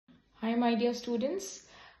Hi my dear students,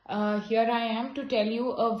 here I am to tell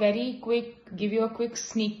you give you a quick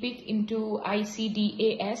sneak peek into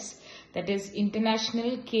ICDAS, that is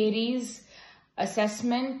International Caries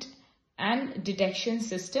Assessment and Detection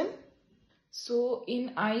System. So in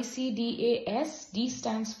ICDAS, D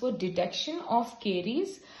stands for detection of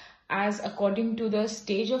caries as according to the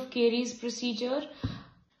stage of caries procedure,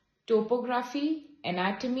 topography,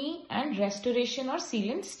 anatomy and restoration or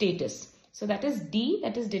sealant status. So that is D,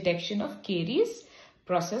 that is detection of caries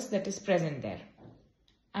process that is present there.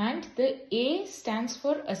 And the A stands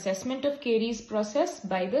for assessment of caries process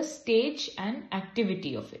by the stage and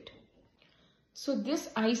activity of it. So this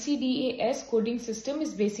ICDAS coding system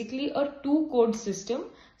is basically a two-code system,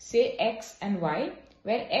 say X and Y,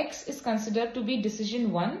 where X is considered to be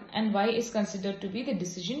decision 1 and Y is considered to be the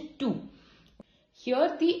decision 2.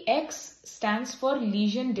 Here the X stands for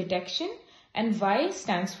lesion detection and Y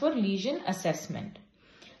stands for lesion assessment.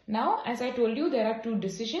 Now, as I told you, there are two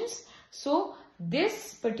decisions. So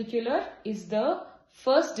this particular is the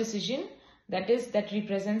first decision, that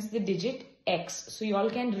represents the digit X. So you all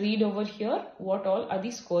can read over here what all are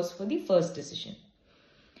the scores for the first decision.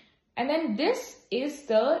 And then this is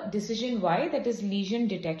the decision Y, that is lesion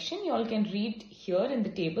detection. You all can read here in the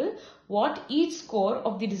table what each score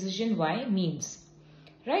of the decision Y means.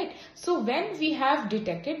 Right. So when we have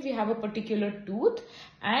detected, we have a particular tooth,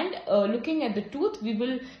 and looking at the tooth, we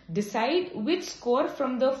will decide which score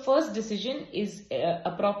from the first decision is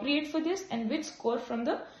appropriate for this and which score from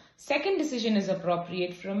the second decision is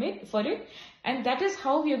appropriate for it. And that is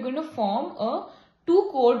how we are going to form a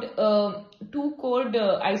two-code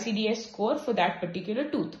ICDAS score for that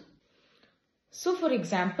particular tooth. So for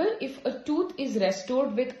example, if a tooth is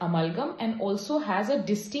restored with amalgam and also has a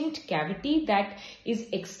distinct cavity that is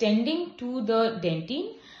extending to the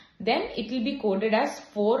dentine, then it will be coded as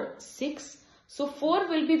 4, 6. So 4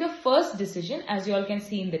 will be the first decision, as you all can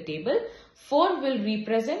see in the table. 4 will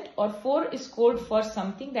represent, or 4 is code for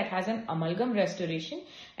something that has an amalgam restoration,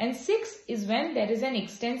 and 6 is when there is an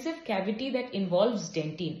extensive cavity that involves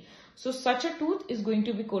dentine. So such a tooth is going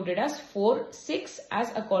to be coded as 4, 6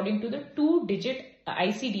 as according to the 2-digit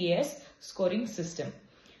ICDAS scoring system.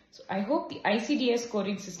 So I hope the ICDAS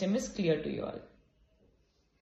scoring system is clear to you all.